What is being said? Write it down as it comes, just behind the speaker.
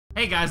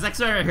Hey guys,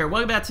 Escort here.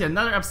 Welcome back to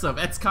another episode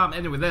of XCOM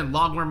Ended Within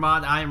Longworm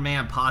Mod Iron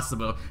Man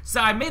Possible.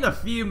 So I made a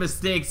few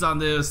mistakes on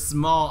those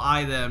small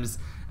items.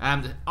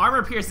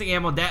 Armor piercing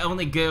ammo, that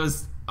only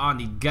goes on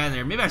the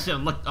gunner. Maybe I should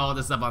have looked all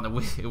this up on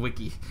the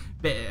wiki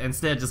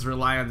instead of just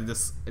rely on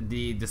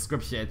the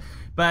description.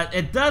 But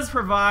it does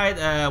provide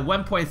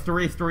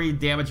 1.33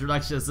 damage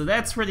reduction, so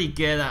that's pretty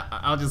good.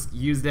 I'll just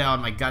use that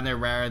on my gunner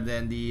rather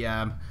than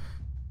the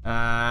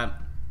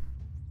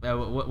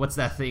what's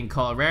that thing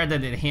called? Rather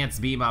than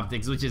enhanced beam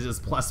optics, which is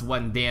just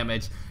 +1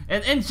 damage.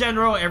 And in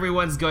general,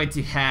 everyone's going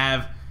to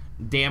have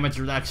damage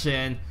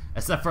reduction,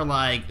 except for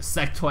like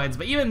sectoids.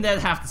 But even then,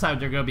 half the time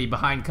they're going to be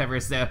behind cover.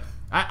 So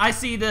I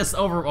see this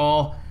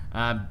overall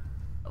a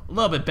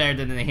little bit better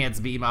than an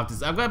enhanced beam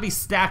optics. I'm going to be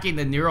stacking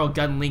the neural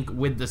gun link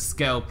with the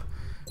scope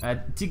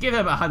to give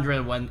him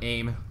 101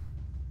 aim.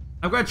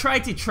 I'm going to try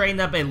to train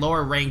up a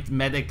lower ranked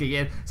medic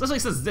again, especially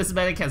since this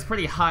medic has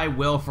pretty high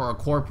will for a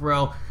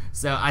corporal.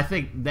 So I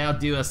think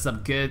that'll do us some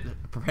good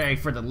preparing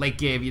for the late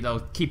game, you know,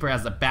 keep her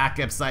as a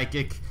backup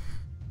psychic.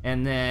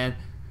 And then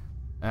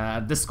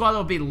the squad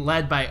will be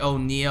led by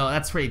O'Neill.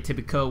 That's pretty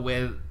typical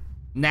with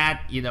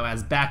Nat, you know,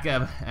 as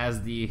backup,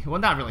 as the,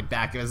 well, not really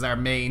backup, as our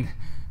main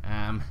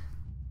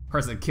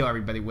person to kill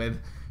everybody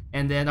with.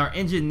 And then our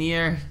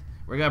engineer,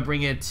 we're going to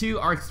bring in 2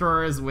 arc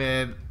throwers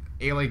with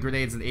alien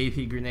grenades and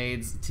AP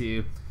grenades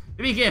to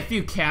maybe get a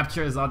few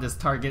captures on this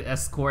target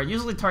escort.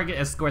 Usually target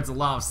escorts a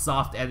lot of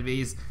soft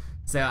enemies,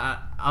 so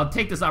I'll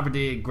take this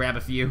opportunity to grab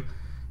a few.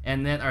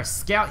 And then our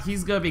scout,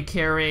 he's going to be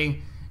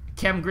carrying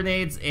chem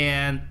grenades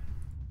and,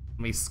 let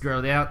me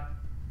scroll down,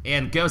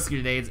 and ghost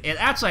grenades. And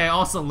actually I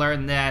also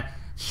learned that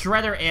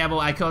shredder ammo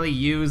I can only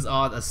use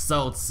on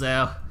assault,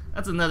 so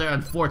that's another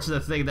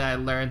unfortunate thing that I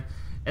learned.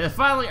 And then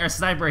finally our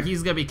sniper,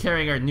 he's going to be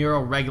carrying our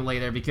neural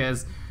regulator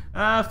because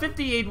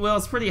 58 will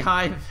is pretty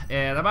high,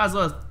 and I might as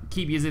well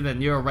keep using the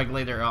neural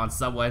regulator on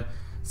someone.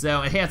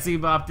 So enhanced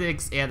beam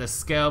optics and a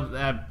scope,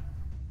 that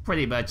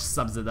pretty much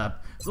sums it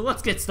up. So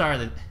let's get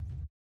started.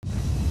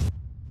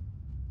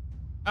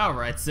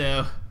 Alright,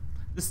 so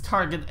this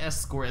target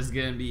escort is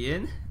gonna be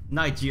in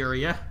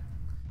Nigeria.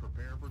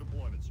 Prepare for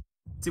deployments.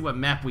 See what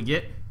map we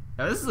get.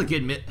 Oh, this is a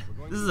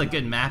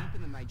good map.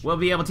 We'll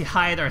be able to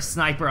hide our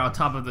sniper on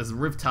top of this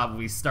rooftop.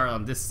 We start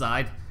on this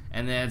side,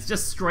 and then it's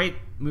just straight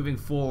moving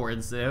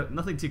forward, so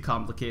nothing too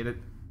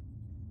complicated.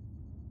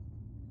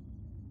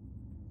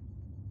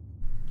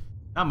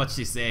 Not much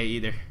to say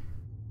either.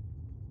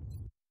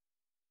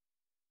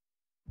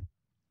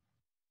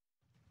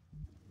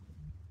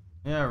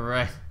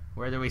 Alright,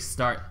 where do we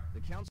start?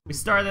 We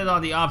started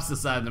on the opposite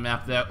side of the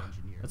map though.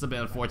 That's a bit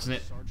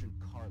unfortunate. Sergeant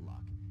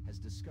Carlock has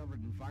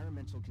discovered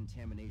environmental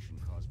contamination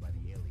caused by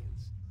the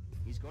aliens.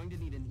 He's going to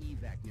need an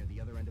evac near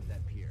the other end of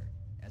that pier.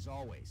 As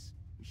always,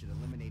 we should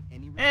eliminate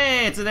any...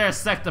 Hey, it's an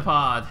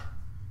insectopod!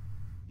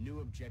 New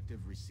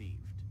objective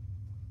received.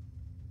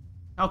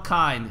 How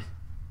kind.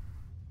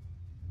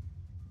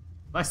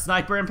 My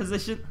sniper in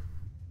position?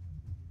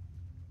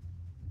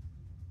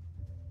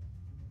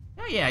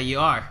 Oh yeah, you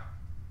are.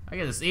 I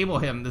can disable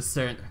him this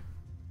turn.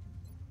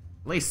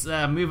 At least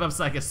move up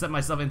so I can set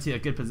myself into a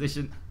good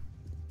position.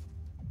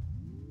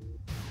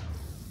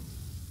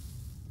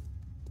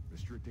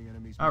 Restricting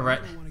enemies.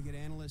 Alright. Want to get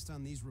analysts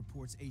on these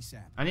reports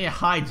ASAP. I need to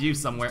hide you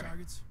somewhere.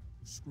 Targets?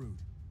 Screwed.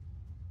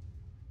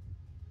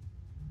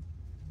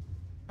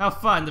 How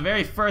fun. The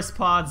very first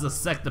pod's a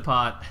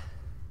sectopod.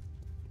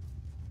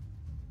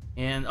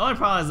 And the only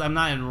problem is I'm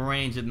not in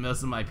range with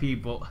most of my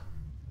people.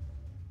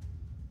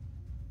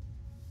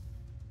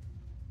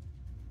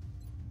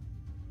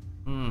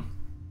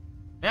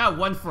 Yeah,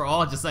 one for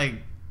all, just like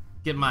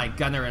get my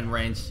gunner in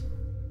range.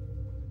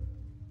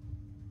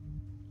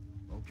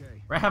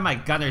 Okay. Where I have my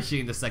gunner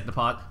shooting the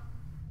sectopod.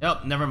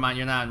 Oh, never mind,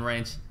 you're not in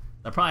range.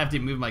 I'll probably have to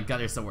move my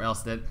gunner somewhere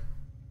else then.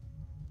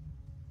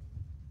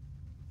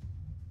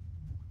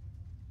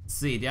 Let's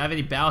see, do I have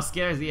any battle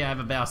scanners? Yeah, I have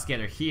a battle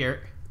scanner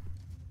here.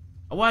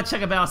 I want to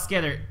check a battle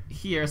scanner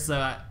here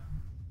so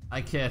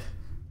I can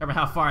remember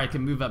how far I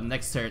can move up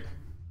next turn.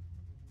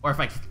 Or if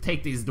I can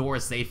take these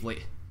doors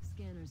safely.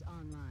 Scanners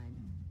online.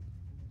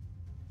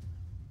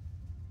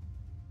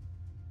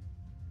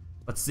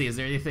 Let's see, is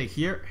there anything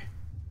here?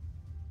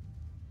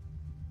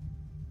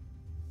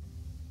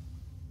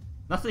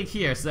 Nothing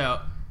here, so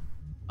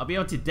I'll be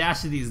able to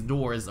dash to these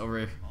doors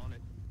over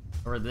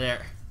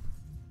there.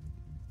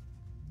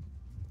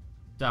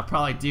 Which I'll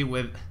probably do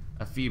with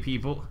a few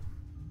people.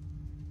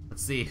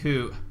 Let's see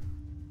who.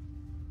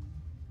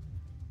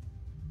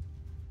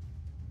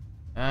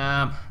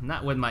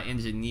 Not with my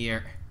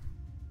engineer.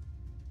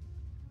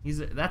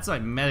 That's my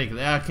medic.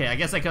 Okay, I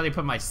guess I can only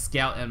put my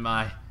scout and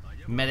my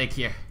medic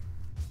here.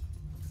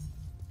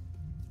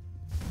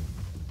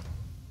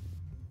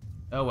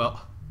 Oh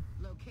well.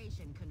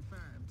 Location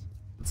confirmed.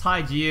 Let's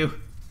hide you.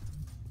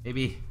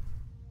 Maybe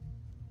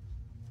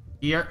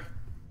here.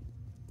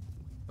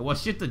 And we'll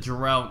shoot the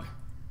drone.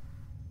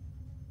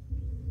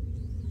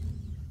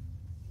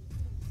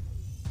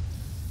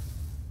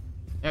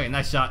 Okay,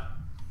 nice shot.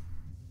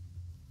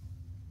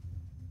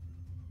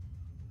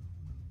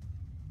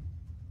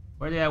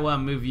 Where do I want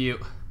to move you?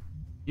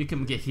 You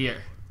can get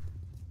here.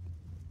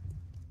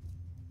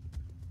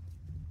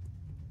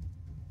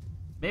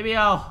 Maybe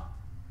I'll...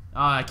 Oh,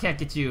 I can't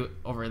get you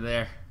over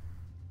there.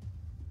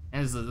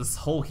 And there's this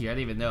hole here. I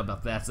didn't even know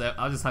about that, so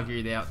I'll just hunker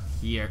you down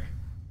here.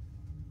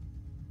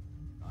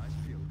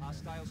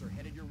 Hostiles are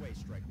headed your way,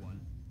 Strike One.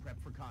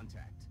 Prep for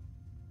contact.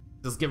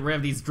 Just get rid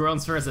of these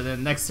drones first, and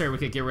then next turn we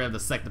could get rid of the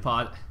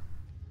sectopod.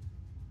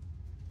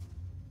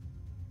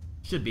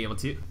 Should be able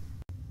to.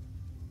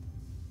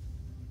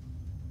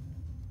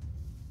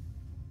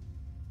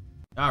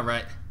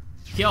 Alright.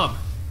 Kill him.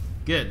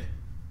 Good.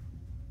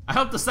 I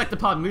hope the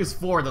sectopod moves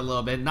forward a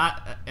little bit,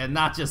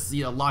 not just,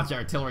 you know, launch an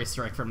artillery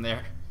strike from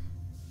there.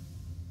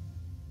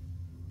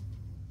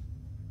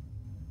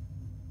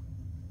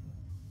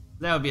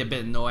 That would be a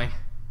bit annoying.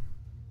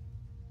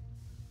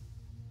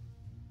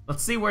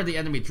 Let's see where the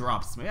enemy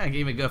drops. Maybe I can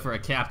even go for a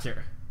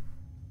capture.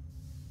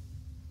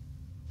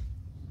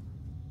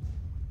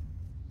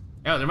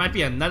 Oh, there might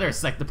be another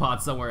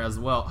sectopod somewhere as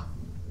well.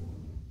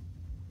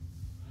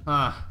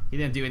 He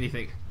didn't do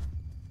anything.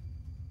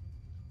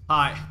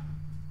 Hi.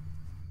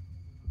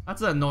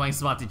 That's an annoying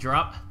spot to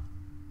drop.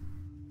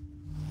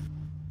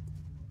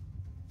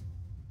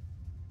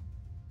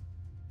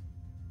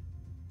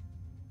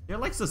 There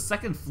like the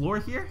second floor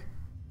here?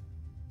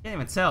 Can't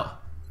even tell.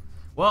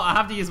 Well, I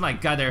have to use my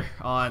gunner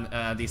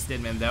on these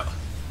thin men though.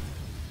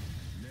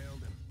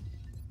 Nailed him.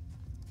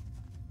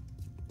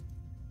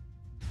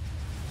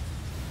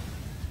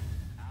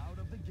 Out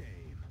of the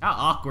game. How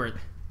awkward.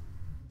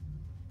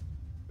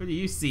 What do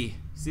you see?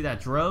 See that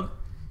drone?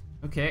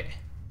 Okay.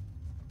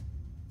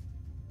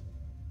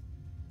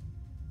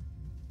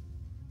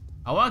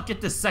 I want to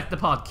get this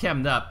sectopod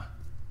chemmed up.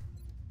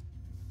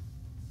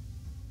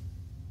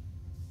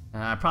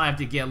 I probably have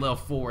to get a little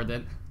forward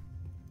then.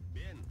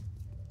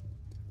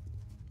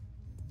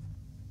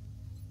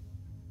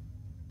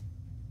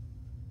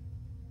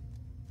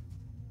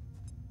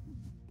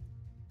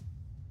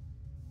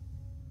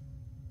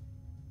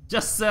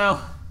 Just so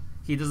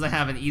he doesn't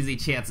have an easy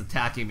chance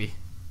attacking me.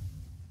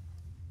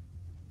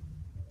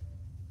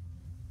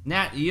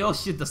 Nat, you'll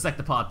shoot the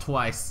sectopod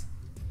twice.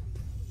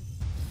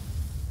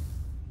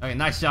 Okay,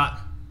 nice shot.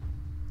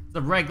 It's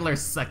a regular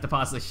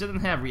sectopod, so it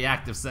shouldn't have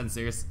reactive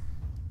sensors.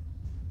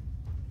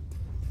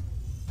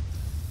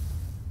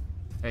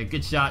 Okay,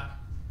 good shot.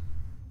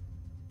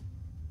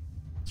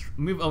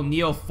 Move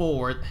O'Neill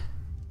forward.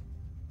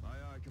 Aye,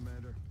 aye,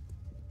 Commander.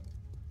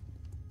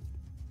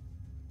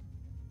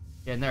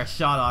 Get another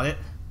shot on it.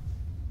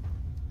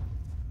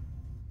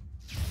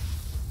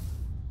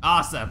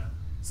 Awesome.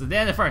 So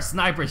then if our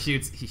sniper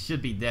shoots, he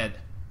should be dead.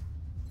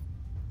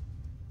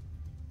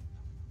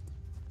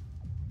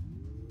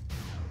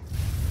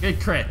 Good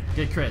crit,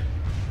 good crit.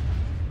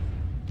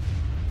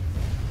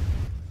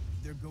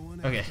 They're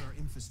going Okay. after our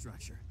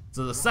infrastructure.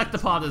 So the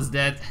sectopod is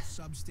dead.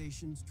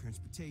 Substations,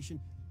 transportation.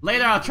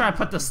 Later I'll try to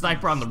put the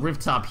sniper on the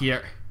rooftop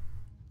here.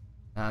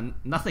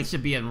 Nothing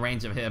should be in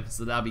range of him,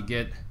 so that'll be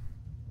good.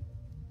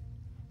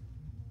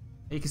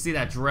 You can see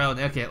that drone.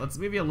 Okay, let's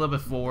move you a little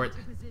bit forward.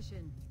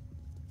 Position.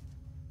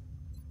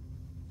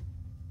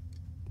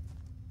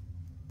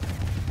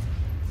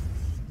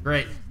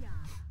 Great.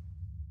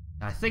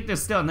 I think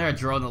there's still another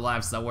drone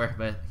alive somewhere,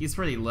 but he's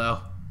pretty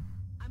low.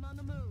 I'm on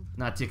the move.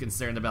 Not too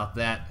concerned about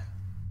that.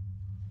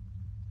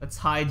 Let's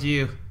hide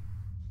you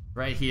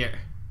right here.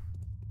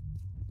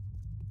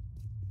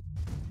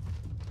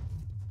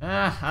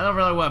 I don't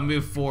really want to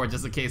move forward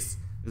just in case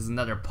there's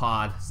another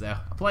pod, so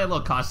I'll play a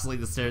little cautiously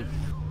this turn.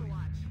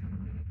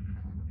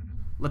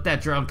 Let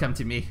that drone come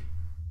to me.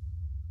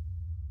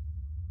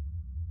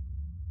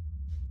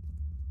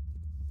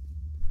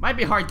 Might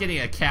be hard getting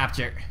a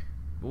capture,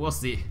 but we'll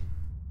see.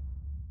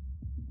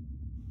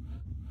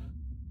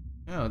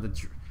 Oh, I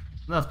don't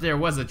know if there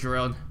was a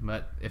drone,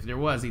 but if there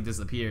was, he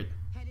disappeared.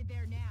 Headed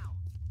there now.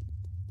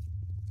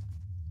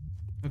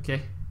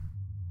 Okay.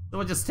 So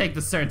we'll just take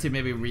this turn to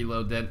maybe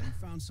reload then.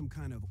 We found some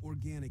kind of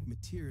organic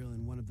material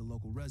in one of the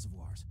local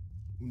reservoirs.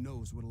 Who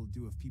knows what it'll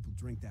do if people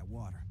drink that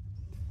water.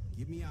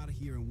 Get me out of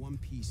here in one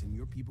piece and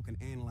your people can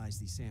analyze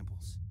these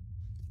samples.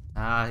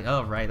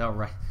 Alright,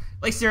 alright.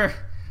 At least you're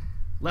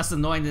less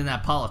annoying than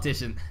that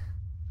politician.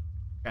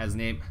 Guy's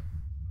name.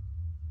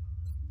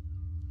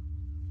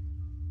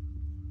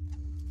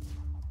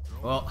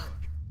 Well,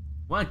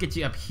 want to get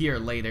you up here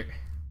later.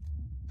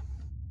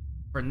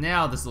 For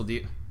now, this will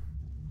do.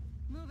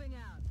 Moving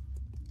out.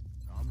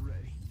 I'm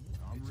ready.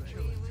 I'm ready.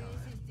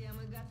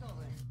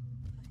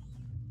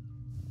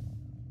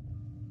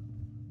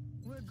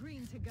 We're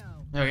green to go.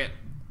 Okay.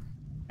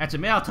 Actually,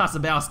 maybe I'll toss a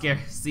battle scare.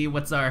 See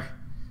what's the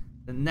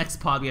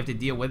next pod we have to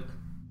deal with.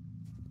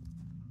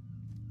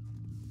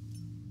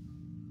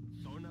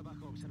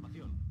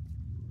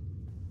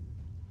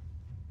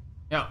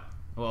 Oh,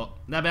 well,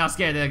 that battle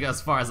scare didn't go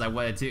as far as I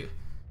wanted to.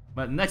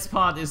 But next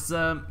pod is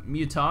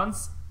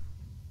mutons.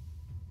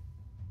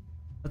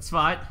 That's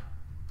fine.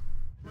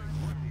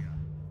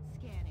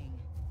 Scanning.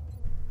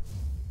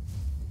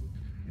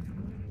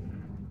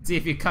 See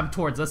if you come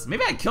towards us.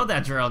 Maybe I killed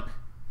that drone.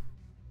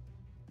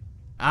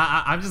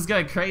 I'm just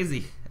going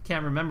crazy. I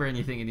can't remember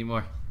anything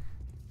anymore.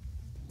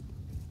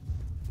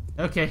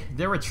 Okay,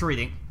 they're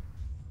retreating.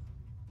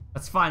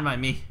 That's fine by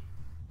me.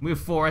 Move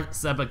forward,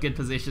 set up a good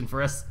position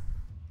for us.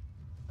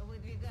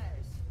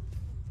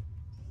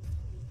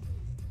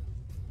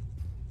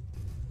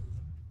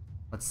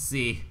 Let's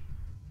see.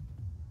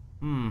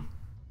 Moving.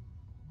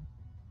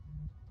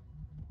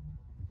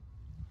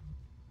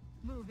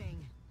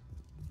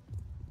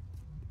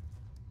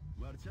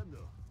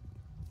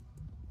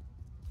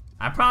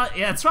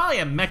 It's probably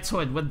a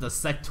mechtoid with the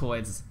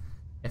sectoids,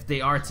 if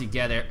they are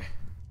together.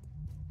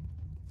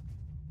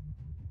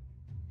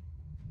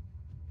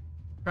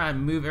 Try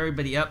and move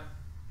everybody up.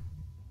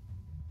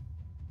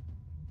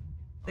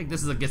 I think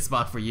this is a good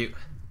spot for you.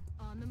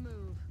 On the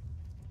move.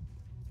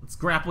 Let's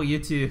grapple you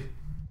two.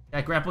 Can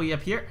I grapple you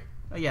up here?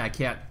 Oh yeah, I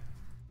can.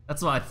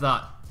 That's what I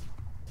thought.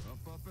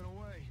 Up and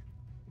away.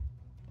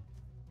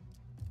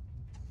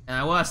 And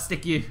I want to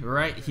stick you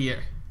right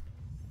here.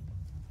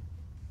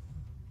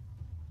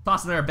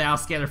 Toss another bow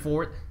scanner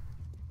forward.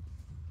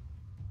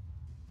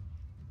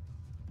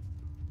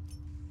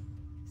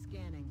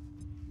 Scanning.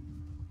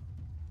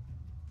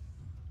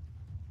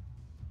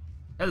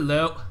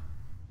 Hello.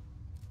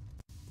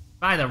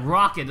 If I had a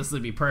rocket, this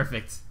would be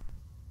perfect.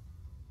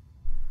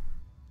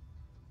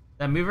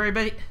 Did I move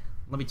everybody?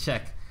 Let me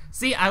check.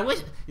 See, I wish,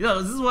 you know,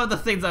 this is one of the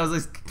things I was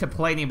just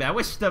complaining about. I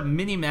wish the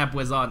minimap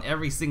was on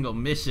every single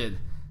mission.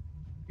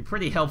 It'd be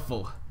pretty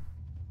helpful.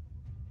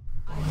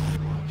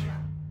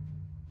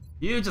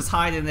 You just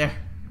hide in there.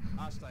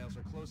 Hostiles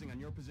are closing on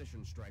your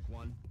position, Strike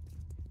One.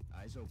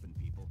 Eyes open,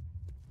 people.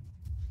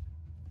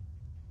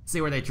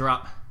 See where they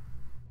drop.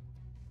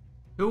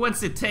 Who wants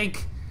to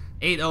tank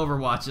 8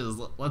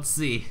 overwatches? Let's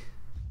see.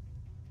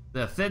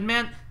 The Thin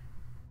Man?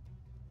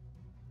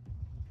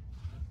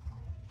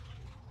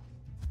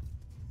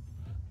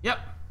 Yep.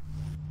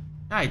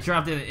 I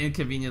dropped in an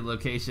inconvenient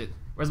location.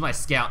 Where's my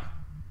scout?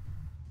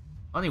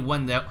 Only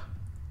one though.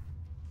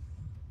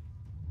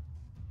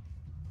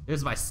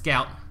 There's my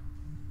scout.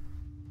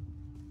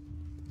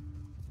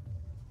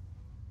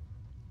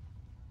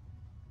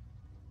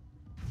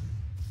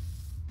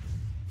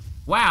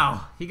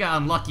 Wow, he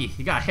got unlucky.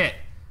 He got hit.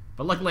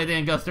 But luckily it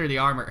didn't go through the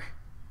armor.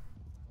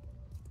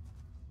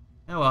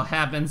 Oh well,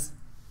 happens.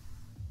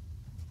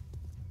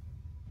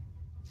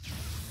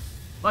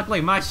 Luckily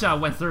my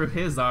shot went through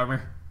his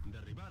armor.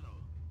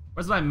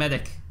 Where's my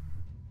medic?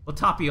 We'll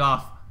top you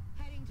off.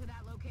 Heading to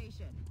that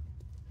location.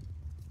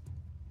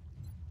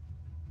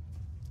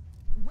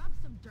 Rub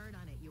some dirt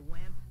on it, you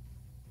wimp.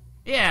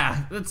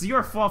 Yeah, it's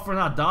your fault for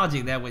not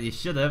dodging that when you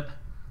should have.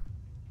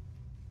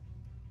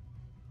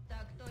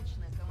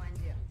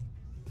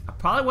 I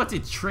probably want to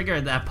trigger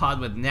that pod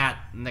with Nat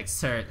next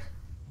turn.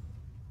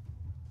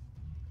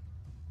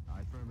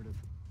 Affirmative.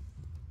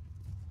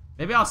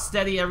 Maybe I'll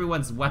steady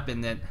everyone's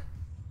weapon then.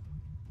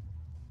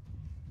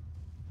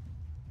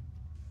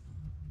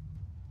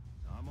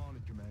 I'm on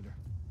it, Commander.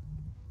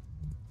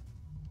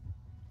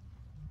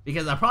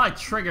 Because I'll probably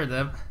trigger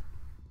them. Can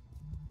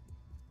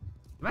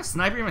my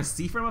sniper even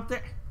see from up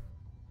there?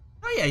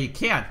 Oh yeah, you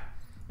can.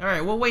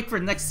 Alright, we'll wait for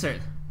next turn.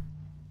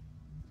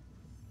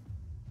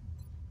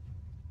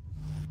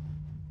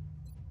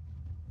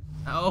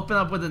 I'll open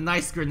up with a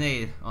nice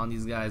grenade on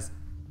these guys.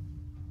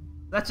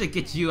 That should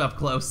get you up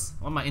close.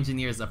 All my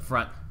engineers up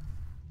front.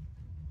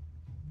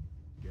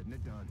 Getting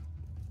it done.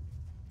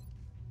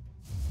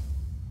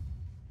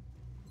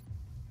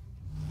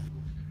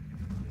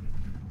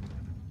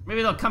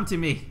 Maybe they'll come to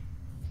me.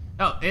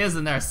 Oh, it is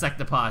in there,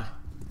 sectopod.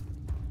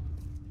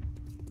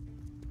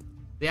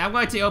 Yeah, I'm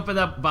going to open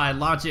up by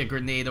launching a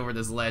grenade over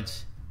this ledge.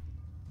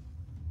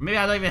 Maybe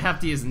I don't even have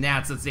to use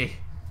gnats. Let's see.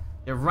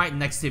 They're right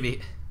next to me.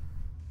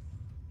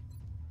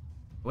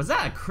 Was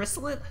that a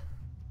chrysalid?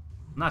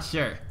 I'm not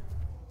sure.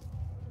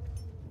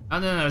 Oh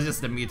no, it was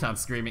just a mutant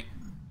screaming.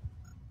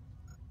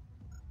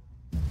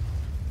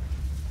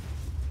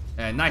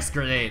 Nice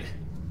grenade.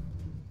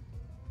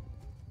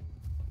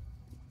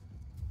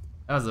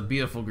 That was a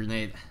beautiful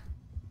grenade.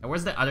 And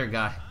where's the other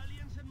guy?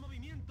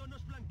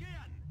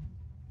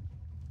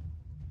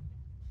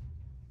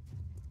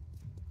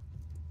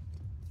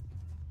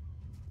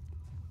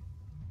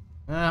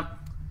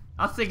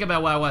 I'll think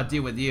about what I want to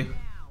do with you. Now.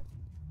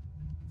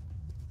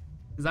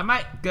 Because I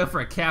might go for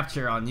a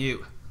capture on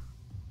you.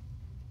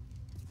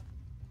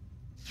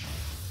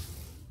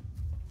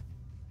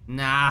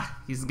 Nah,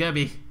 he's gonna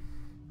be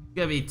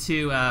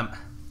too Out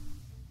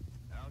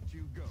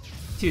you go.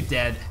 too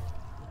dead.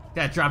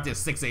 Got dropped to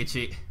 6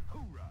 HE.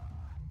 Hoorah.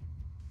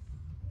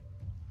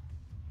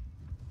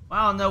 Well,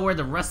 I don't know where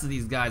the rest of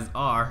these guys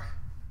are.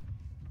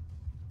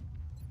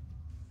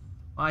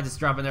 Well, I just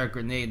drop another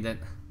grenade then.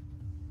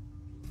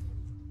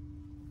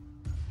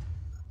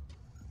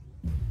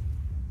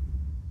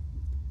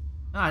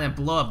 Ah, I didn't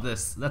blow up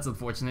this. That's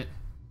unfortunate.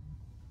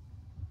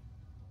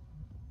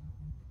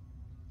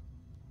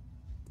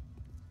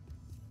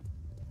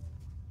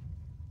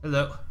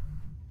 Hello.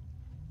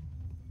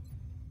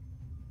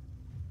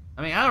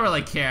 I mean, I don't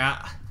really care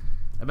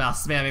about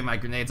spamming my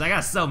grenades. I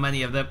got so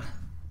many of them.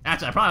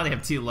 Actually, I probably only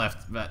have 2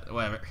 left, but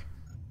whatever.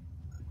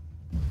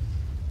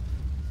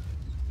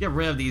 Get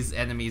rid of these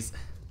enemies.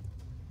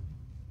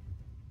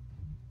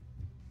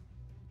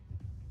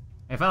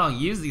 If I don't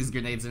use these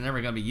grenades, they're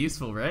never gonna be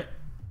useful, right?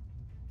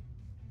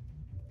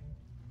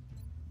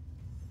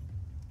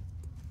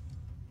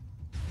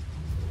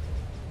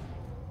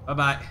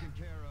 Bye-bye. Taken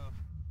care of.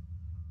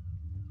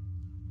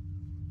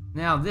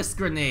 Now, this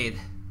grenade.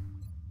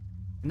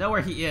 I know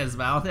where he is,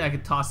 but I don't think I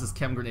can toss this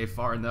chem grenade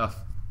far enough.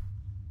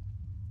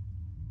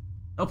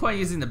 No point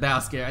using the battle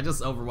scare, I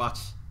just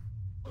Overwatch.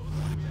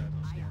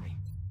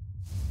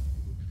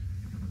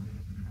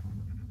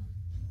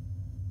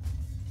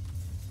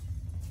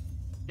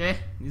 Okay,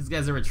 these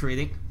guys are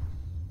retreating.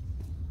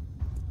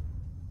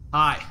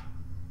 Hi.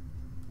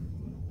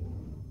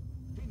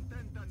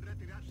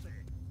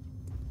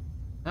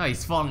 Oh,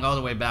 he's falling all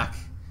the way back.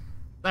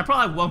 I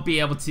probably won't be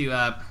able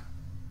to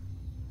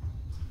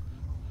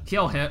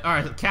kill him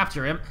or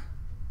capture him.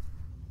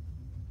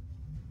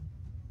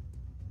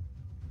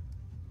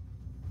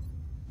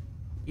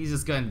 He's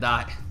just gonna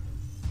die.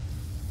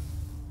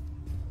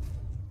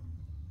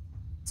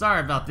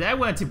 Sorry about that. I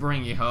wanted to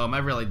bring you home. I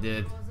really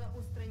did.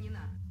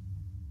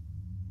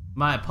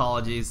 My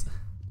apologies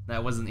that I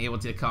wasn't able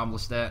to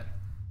accomplish that.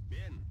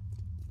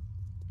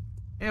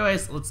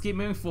 Anyways, let's keep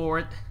moving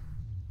forward.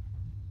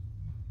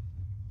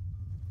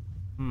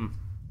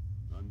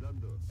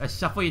 I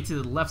shuffle you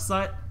to the left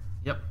side.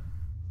 Yep.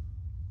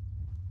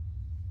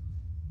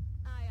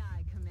 Aye,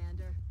 aye,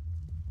 Commander.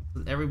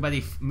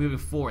 Everybody moving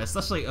forward,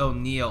 especially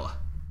O'Neil.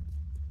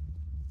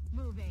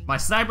 Moving. My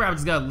sniper, I'm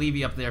just gonna leave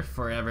you up there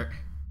forever.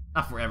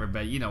 Not forever,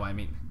 but you know what I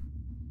mean.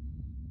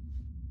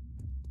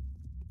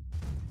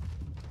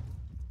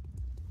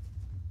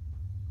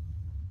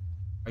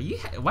 Are you?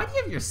 Why do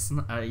you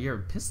have your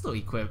pistol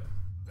equipped?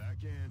 Back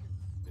in.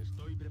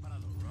 Estoy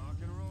preparado. Rock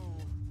and roll.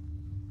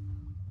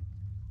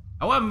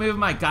 I want to move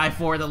my guy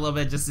forward a little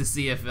bit just to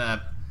see if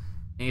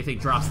anything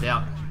drops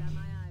down. Got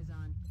my eyes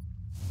on.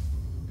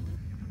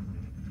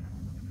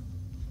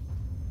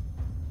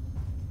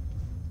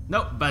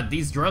 Nope, but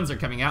these drones are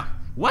coming out.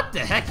 What the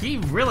heck? He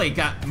really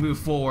got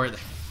moved forward.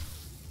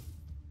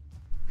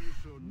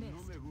 Eso no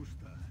me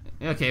gusta.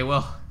 Okay,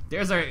 well,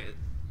 there's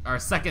our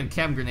second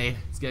chem grenade.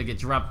 It's gonna get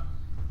dropped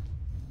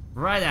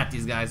right at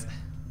these guys.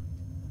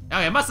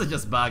 Okay, it must have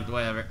just bugged,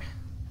 whatever.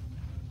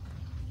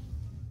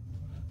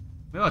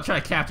 Maybe I'll try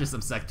to capture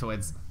some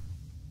sectoids.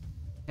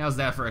 How's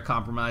that for a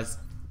compromise?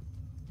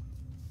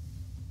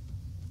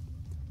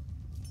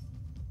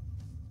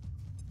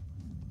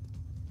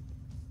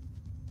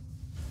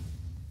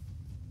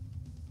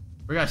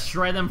 We're gonna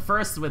shred them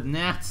first with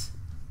Nat.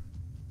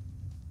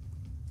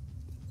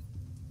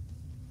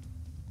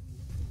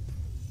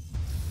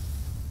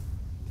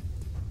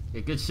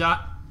 Okay, good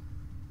shot.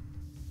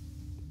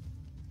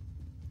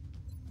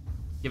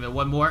 Give it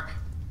one more.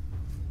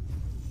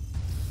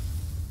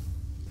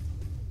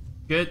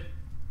 Good.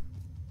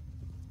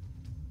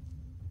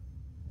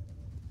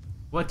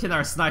 What can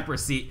our sniper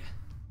see?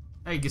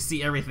 Now you can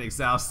see everything,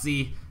 so I'll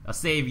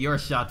save your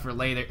shot for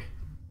later.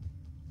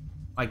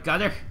 My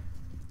gunner.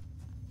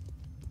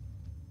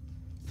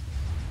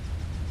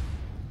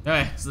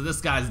 Okay, so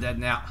this guy's dead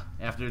now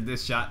after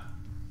this shot.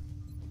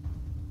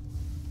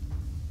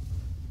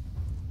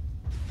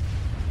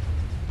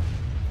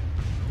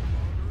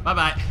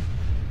 Bye-bye.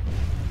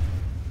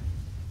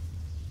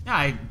 Yeah,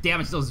 I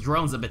damaged those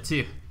drones a bit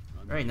too.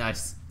 Very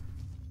nice.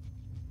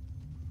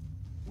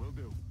 Will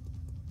do.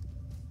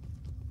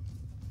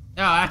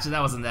 Oh, actually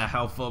that wasn't that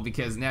helpful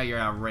because now you're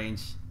out of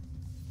range.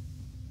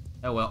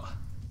 Oh well.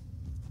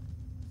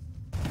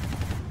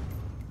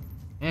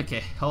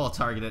 Okay, holo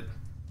targeted.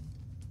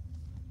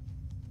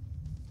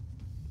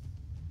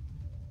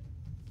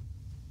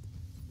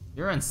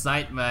 You're in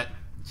sight, but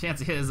the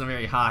chance of hit isn't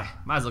very high.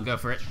 Might as well go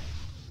for it.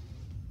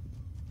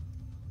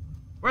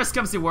 Worst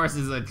comes to worst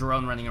is a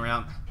drone running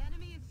around.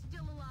 Enemy is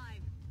still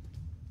alive.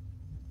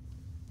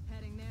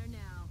 Heading there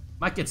now.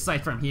 Might get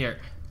sight from here.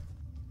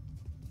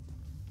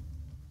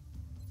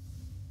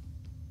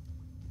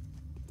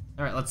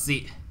 Alright, let's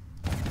see.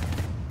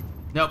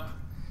 Nope.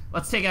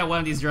 Let's take out one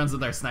of these drones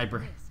with our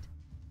sniper.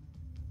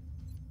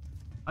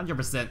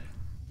 100%. Dead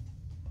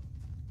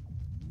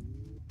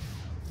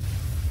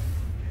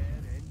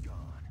and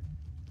gone.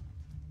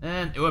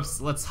 And,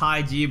 whoops, let's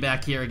hide you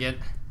back here again.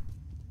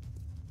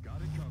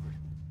 Got it covered.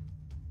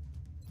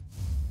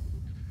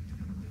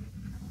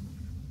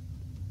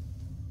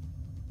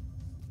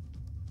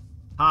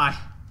 Hi.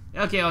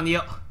 Okay,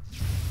 O'Neil.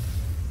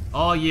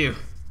 All you.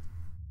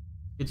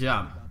 Good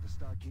job. About to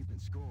start keeping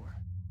score.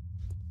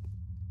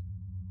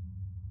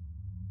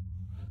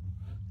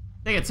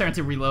 Take a turn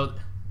to reload.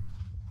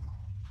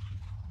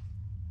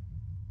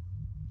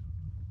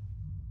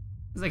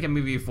 Because I can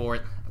move you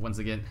forward once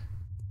again.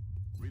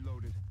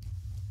 Reloaded.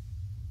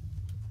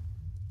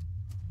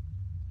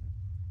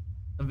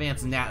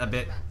 Advance Nat a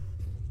bit.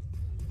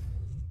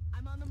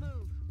 I'm on the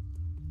move.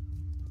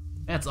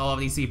 That's all of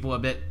these people a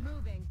bit.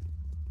 Moving.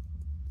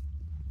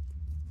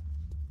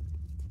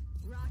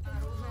 Rock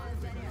and roll.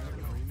 Ready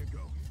to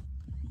go.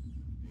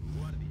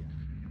 Guardia.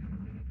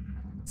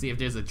 See if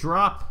there's a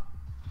drop.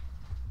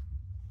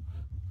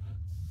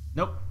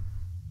 Nope.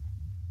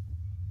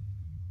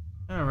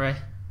 Alright.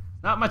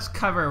 Not much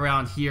cover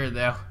around here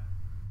though.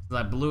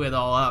 I blew it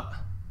all up.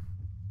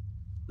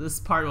 This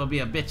part will be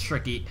a bit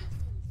tricky.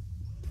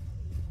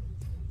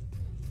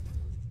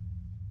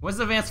 What's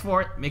the advance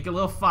fort? Make a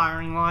little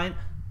firing line.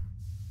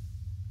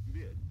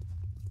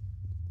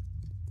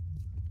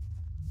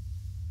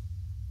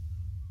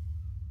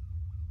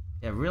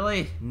 Yeah,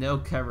 really? No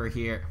cover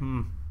here.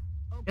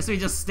 Guess we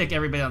just stick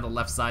everybody on the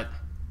left side.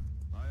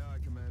 Aye, aye,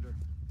 Commander.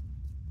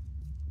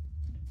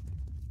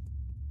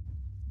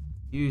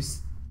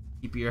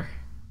 Keep your...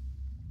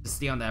 Just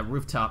stay on that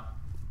rooftop.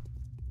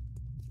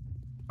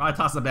 Probably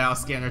toss a battle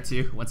scanner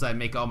too, once I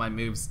make all my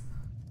moves.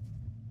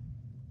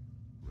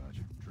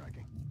 Roger,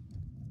 tracking.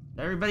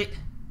 Everybody...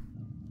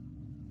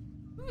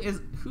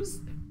 Who's...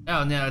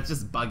 Oh no, it's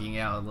just bugging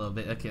out a little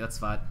bit. Okay, that's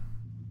fine.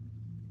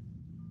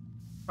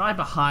 Probably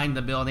behind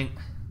the building.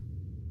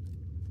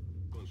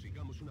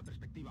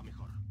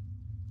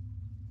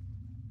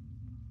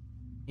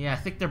 Yeah, I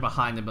think they're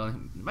behind the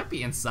building. It might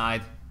be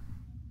inside.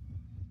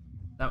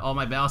 That all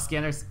my battle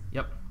scanners?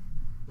 Yep.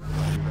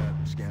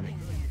 Scanning.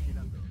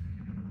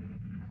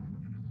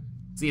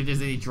 See if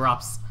there's any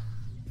drops.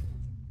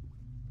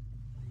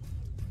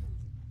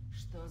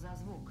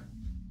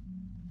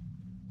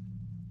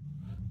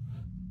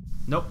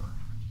 Nope.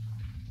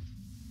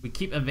 We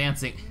keep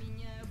advancing.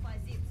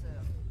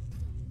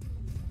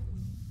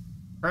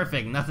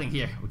 Perfect, nothing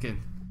here. We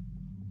can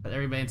put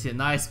everybody into a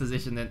nice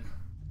position then.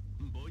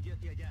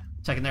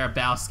 Checking their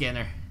battle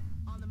scanner.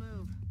 On the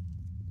move.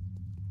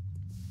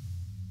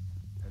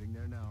 Heading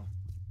there now.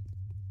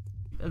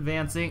 Keep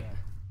advancing.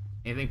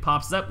 Anything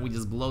pops up, we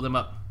just blow them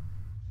up.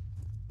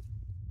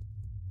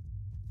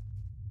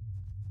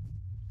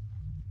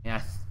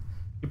 Yeah,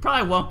 you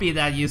probably won't be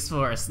that useful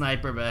for a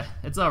sniper, but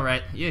it's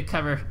alright. You could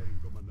cover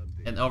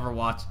an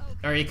Overwatch,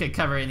 or you could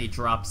cover any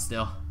drops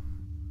still.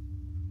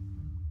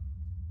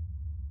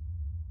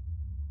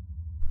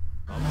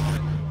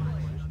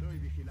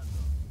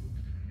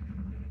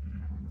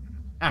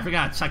 I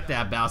forgot to check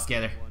that battle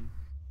scanner.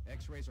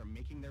 X-rays are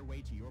making their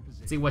way to your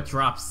position. See what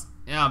drops.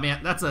 Oh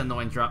man, that's an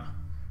annoying drop.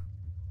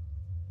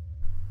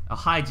 I'll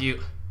hide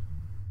you.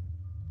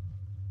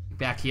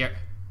 Back here.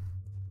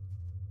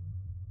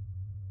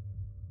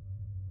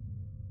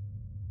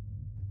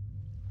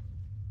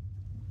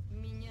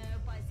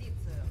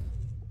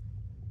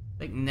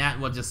 I think Nat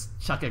will just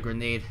chuck a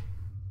grenade.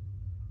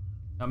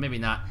 Oh, maybe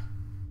not.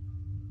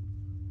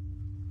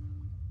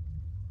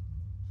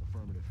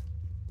 Affirmative.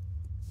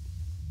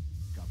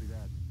 Copy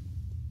that.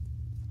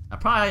 I'll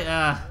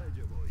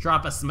probably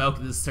drop a smoke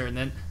this turn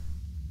then.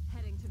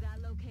 Heading to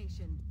that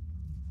location.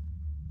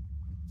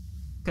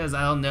 Because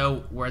I don't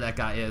know where that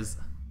guy is.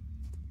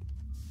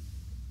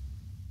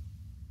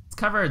 Let's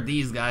cover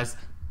these guys.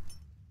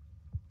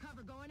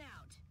 Cover going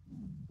out.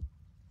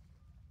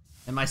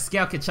 And my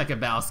scout can check a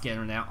battle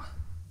scanner now.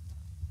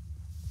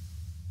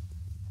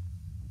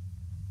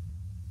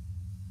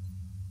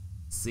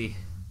 Let's see.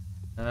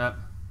 Yeah,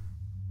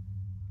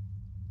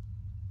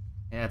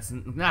 it's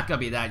not gonna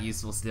be that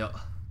useful still.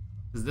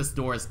 Because this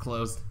door is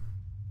closed.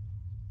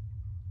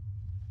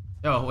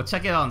 Oh, we'll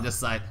check it out on this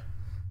side.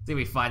 See if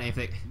we find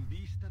anything.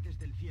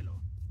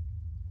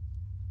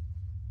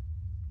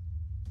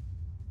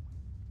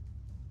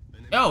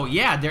 Oh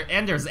yeah,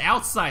 there's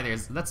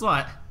outsiders. That's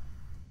what.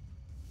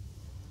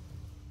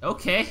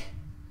 Okay.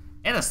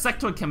 And a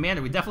sectoid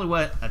commander. We definitely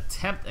want to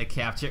attempt a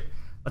capture.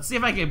 Let's see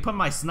if I can put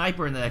my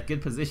sniper in a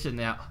good position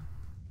now.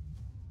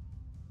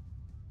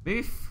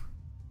 Maybe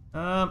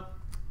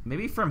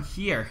from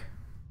here.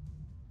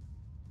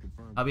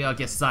 Confirmed. I'll be able to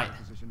get sight.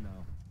 Position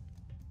now.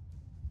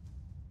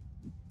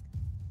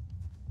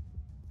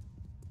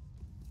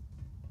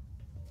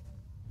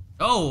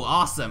 Oh,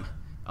 awesome.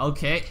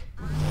 Okay.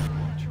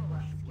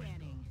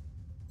 Scanning.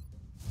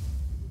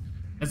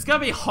 It's gonna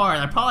be hard.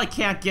 I probably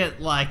can't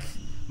get, like,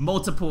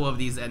 multiple of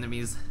these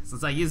enemies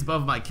since I used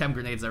both of my chem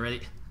grenades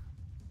already.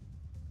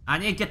 I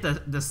need to get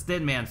the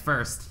Stin Man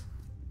first.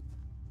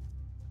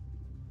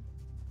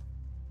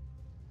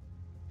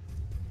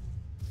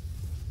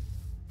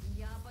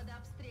 Я под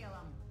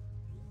обстрелом.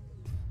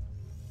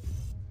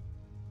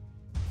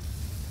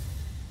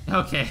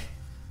 Okay.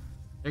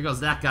 There goes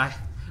that guy.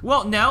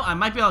 Well, no, I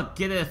might be able to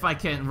get it if I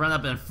can run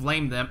up and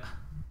flame them.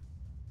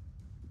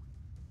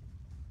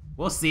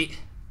 We'll see.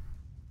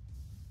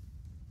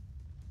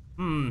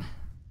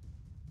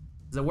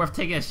 Is it worth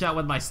taking a shot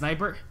with my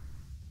sniper?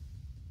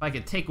 If I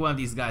could take one of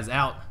these guys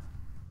out.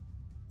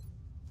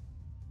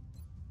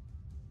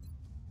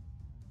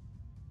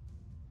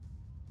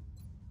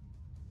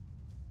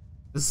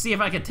 Let's see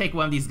if I can take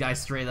one of these guys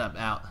straight up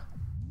out.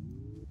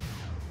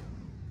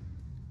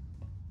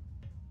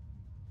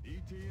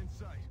 ET in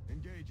sight.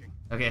 Engaging.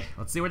 Okay,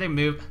 let's see where they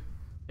move.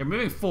 They're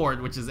moving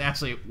forward, which is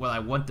actually what I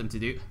want them to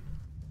do.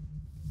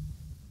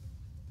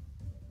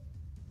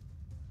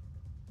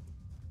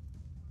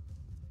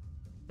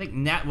 I think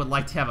Nat would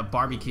like to have a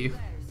barbecue.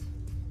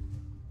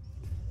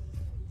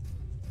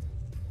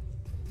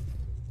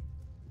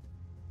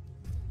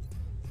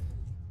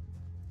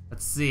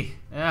 Let's see.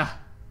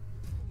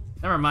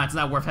 Never mind, it's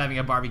not worth having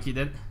a barbecue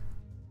then.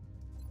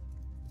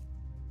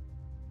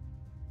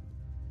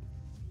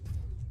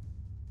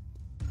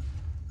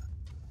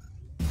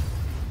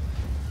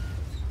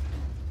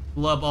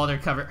 blow up all their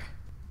cover.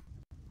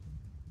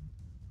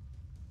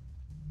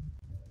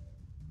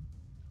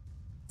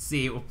 Let's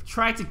see, we'll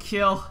try to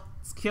kill.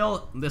 Let's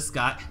kill this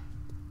guy.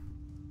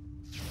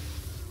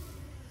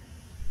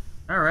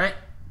 Alright.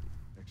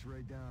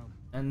 X-ray down.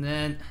 And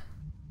then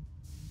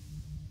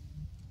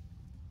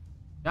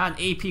got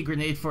an AP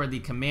grenade for the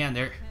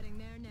commander. Heading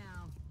there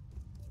now.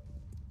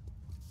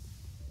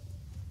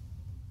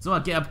 So I'll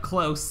get up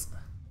close.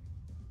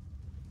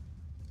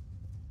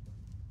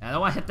 I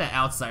don't want to hit that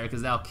outsider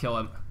because that'll kill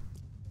him.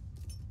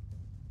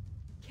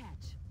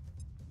 Catch.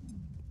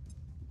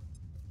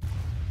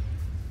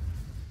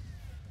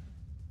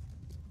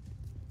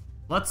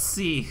 Let's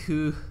see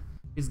who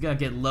is gonna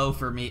get low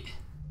for me.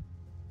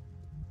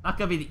 Not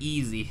gonna be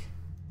easy,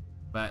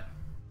 but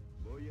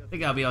I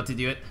think I'll be able to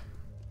do it.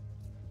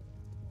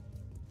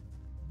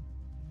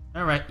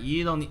 Alright,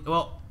 you don't need,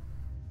 well,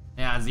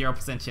 yeah,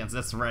 0% chance,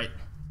 that's right.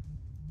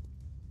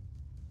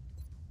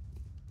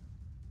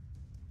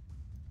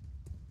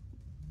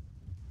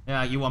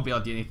 Yeah, you won't be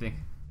able to do anything.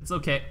 It's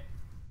okay.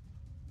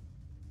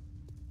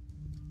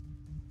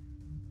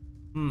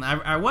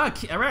 I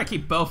rather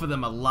keep both of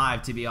them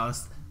alive, to be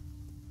honest.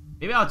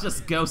 Maybe I'll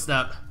just ghost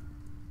up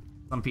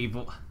some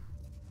people.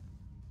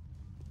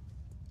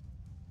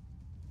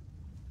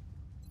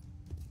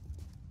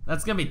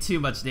 That's gonna be too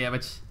much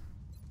damage.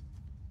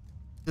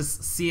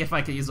 Just see if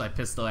I can use my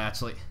pistol,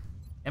 actually.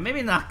 And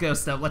maybe not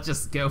ghost up, let's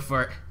just go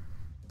for it.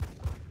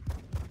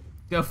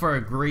 Go for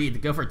a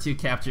greed, go for 2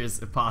 captures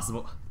if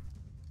possible.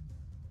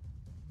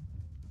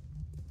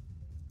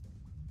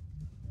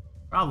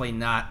 Probably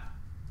not.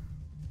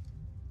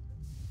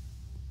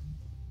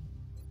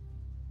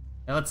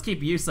 Now let's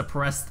keep you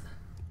suppressed.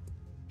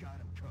 Got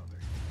him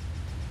covered.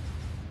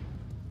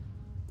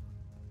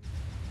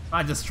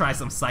 I'll just try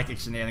some psychic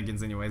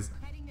shenanigans anyways.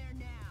 Heading there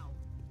now.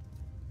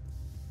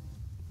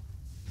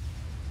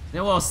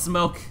 Then we'll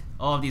smoke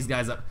all of these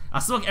guys up. I'll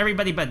smoke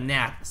everybody but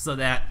Nat, so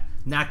that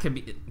Nat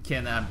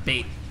can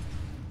bait.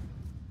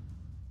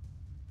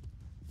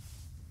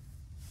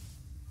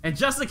 And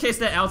just in case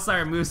that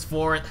outsider moves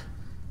forward,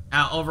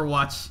 I'll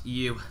overwatch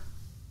you.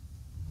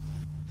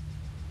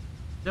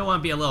 Still want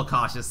to be a little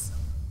cautious.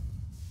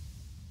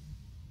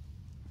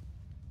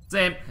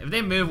 Same, if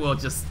they move, we'll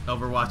just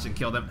overwatch and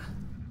kill them.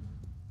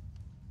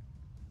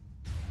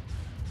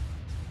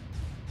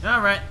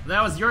 Alright,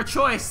 that was your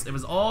choice. It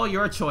was all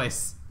your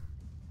choice.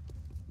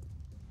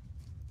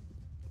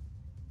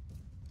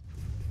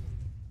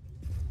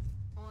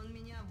 Он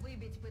меня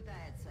выбить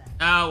пытается.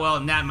 Oh,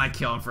 well, Nat might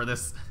kill him for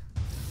this.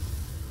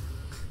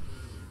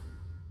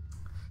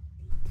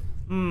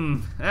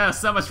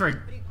 So much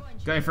for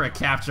going for a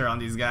capture on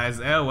these guys.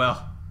 Oh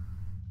well.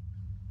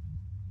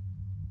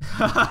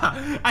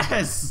 I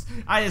just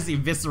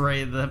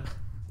eviscerated them.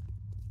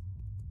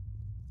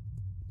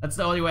 That's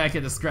the only way I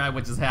can describe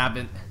what just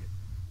happened.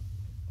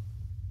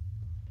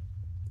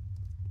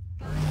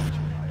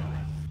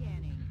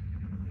 Scanning.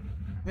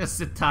 Just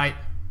sit tight.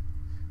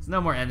 There's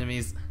no more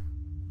enemies.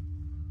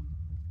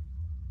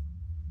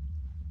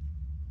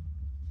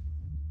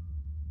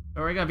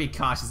 But we're gonna be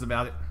cautious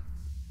about it.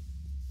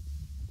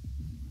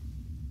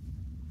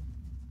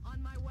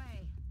 On my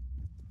way.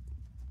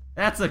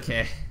 That's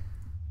okay.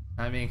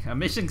 I mean, a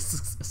mission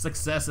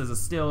success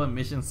is still a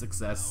mission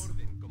success.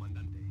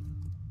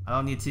 I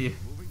don't need to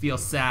feel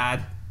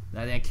sad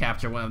that I didn't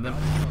capture one of them.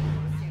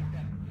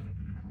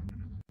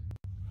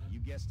 You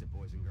guessed it,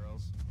 boys and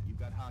girls. You've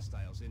got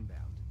hostiles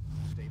inbound.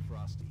 Stay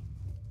frosty.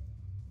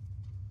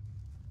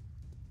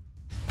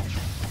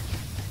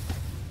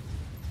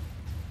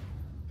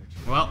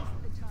 Well,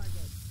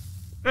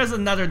 there's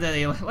another dead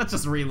alien. Let's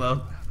just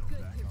reload.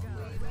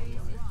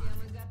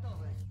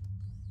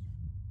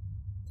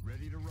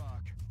 Ready to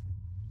rock.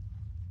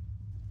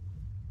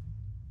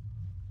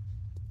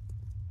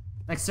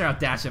 Next turn, I'll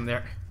dash him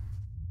there.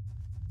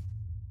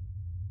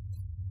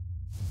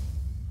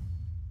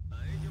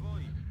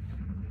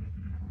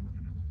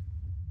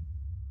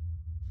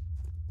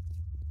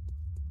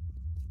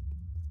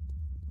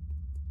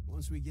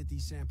 Once we get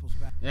these samples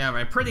back. Yeah,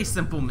 right. Pretty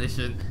simple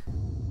mission.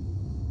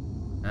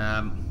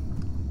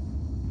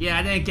 Yeah,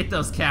 I didn't get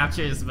those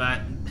captures, but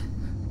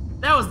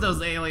that was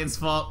those aliens'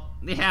 fault.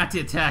 They had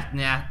to attack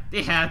Nat.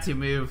 They had to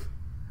move.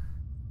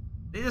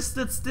 They just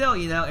stood still,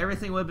 you know.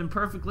 Everything would have been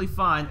perfectly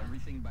fine.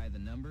 Everything by the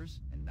numbers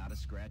and not a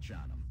scratch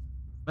on them.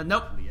 But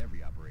nope.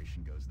 Every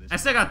operation goes this I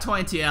still got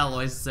 22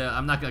 alloys, so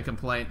I'm not gonna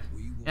complain.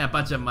 Yeah, a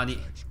bunch of money.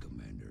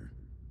 Commander.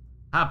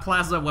 I'll have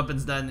plasma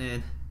weapons done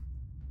in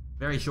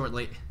very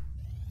shortly.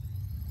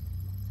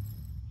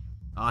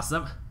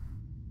 Awesome.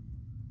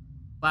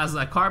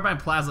 Plasma carbine,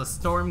 plasma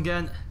storm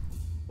gun.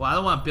 Well, I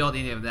don't want to build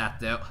any of that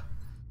though.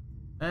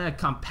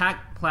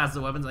 Compact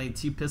plasma weapons, I need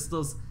 2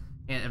 pistols.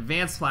 And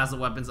advanced plasma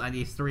weapons, I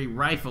need 3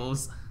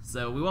 rifles.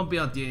 So we won't be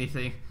able to do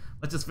anything.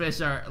 Let's just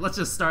finish our. Let's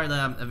just start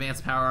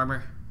advanced power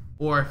armor,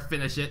 or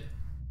finish it.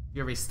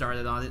 You already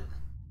started on it.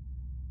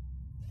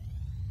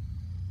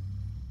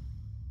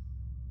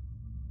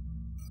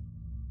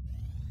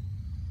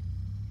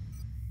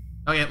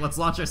 Okay, let's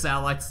launch our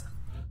satellites.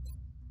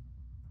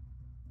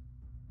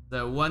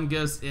 So one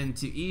goes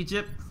into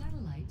Egypt.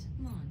 Satellite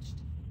launched.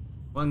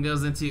 One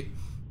goes into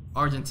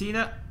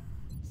Argentina.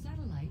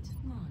 Satellite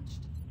launched.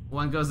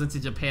 One goes into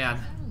Japan.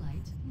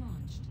 Satellite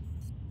launched.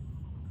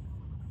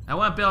 I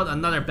want to build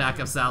another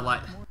backup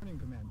satellite. Morning,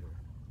 Commander.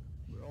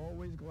 We're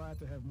always glad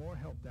to have more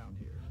help down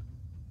here.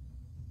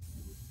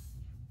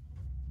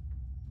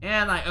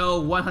 And I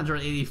owe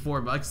 184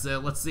 bucks, so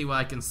let's see what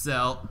I can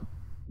sell.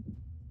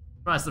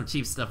 Probably some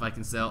cheap stuff I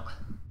can sell.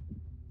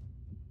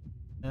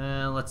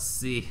 Let's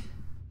see.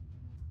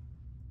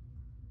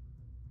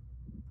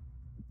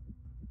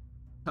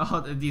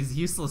 Oh, these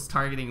useless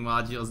targeting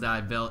modules that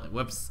I built.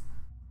 Whoops.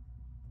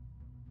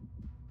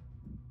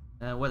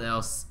 What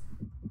else?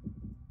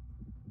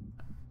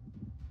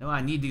 Oh,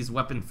 I need these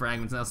weapon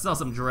fragments. I'll sell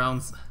some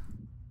drones.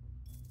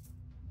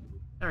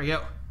 There we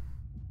go.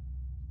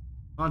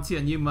 On to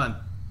a new month.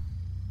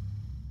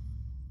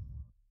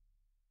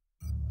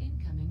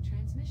 Incoming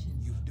transmission.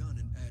 You've done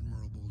an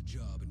admirable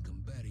job in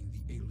combating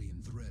the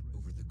alien threat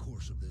over the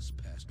course of this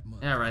past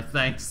month. Alright,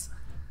 thanks.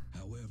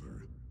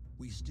 However,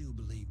 we still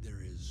believe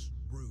there is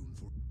room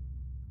for...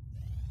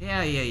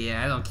 Yeah,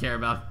 I don't care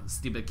about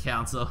stupid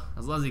council.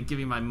 As long as you give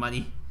me my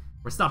money.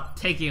 Or stop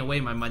taking away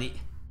my money.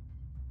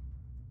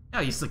 Oh,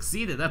 you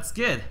succeeded. That's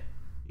good.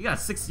 You got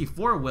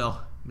 64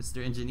 will,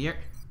 Mr. Engineer.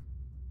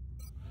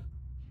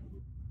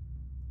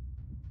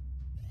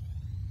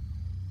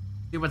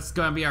 See what's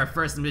going to be our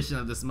first mission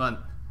of this month.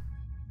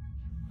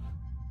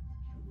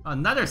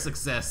 Another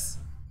success.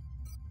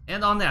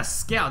 And on that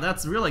scout,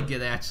 that's really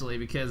good actually,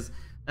 because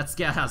that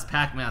scout has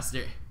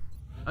Packmaster.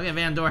 Okay,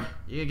 Vandor,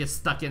 you're gonna get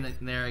stuck in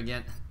there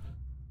again.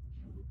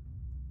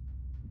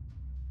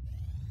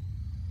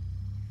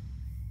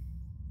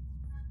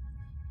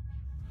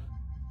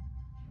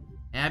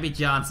 Abby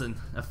Johnson,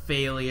 a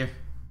failure.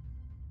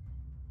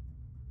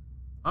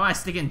 Why am I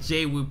sticking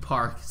J. Wu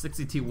Park?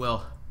 62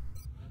 will.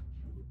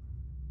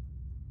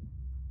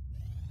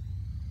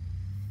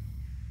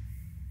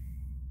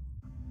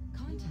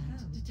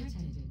 Contact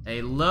detected.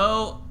 A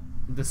low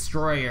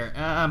destroyer.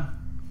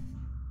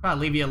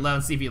 Probably leave you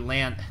alone, see if you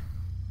land.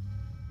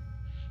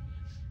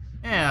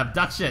 Yeah,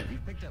 abduction.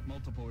 We've picked up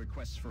multiple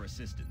requests for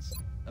assistance.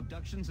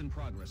 Abductions in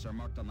progress are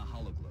marked on the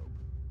hologlobe.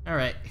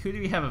 Alright, who do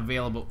we have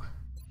available?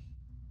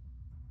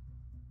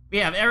 We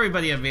have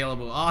everybody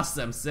available.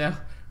 Awesome. So,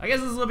 I guess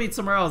this will be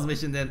tomorrow's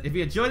mission then. If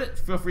you enjoyed it,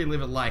 feel free to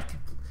leave a like.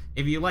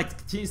 If you'd like to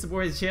continue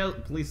supporting the channel,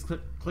 please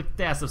click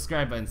that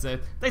subscribe button. So,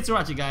 thanks for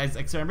watching, guys.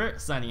 X-Remember,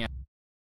 signing out.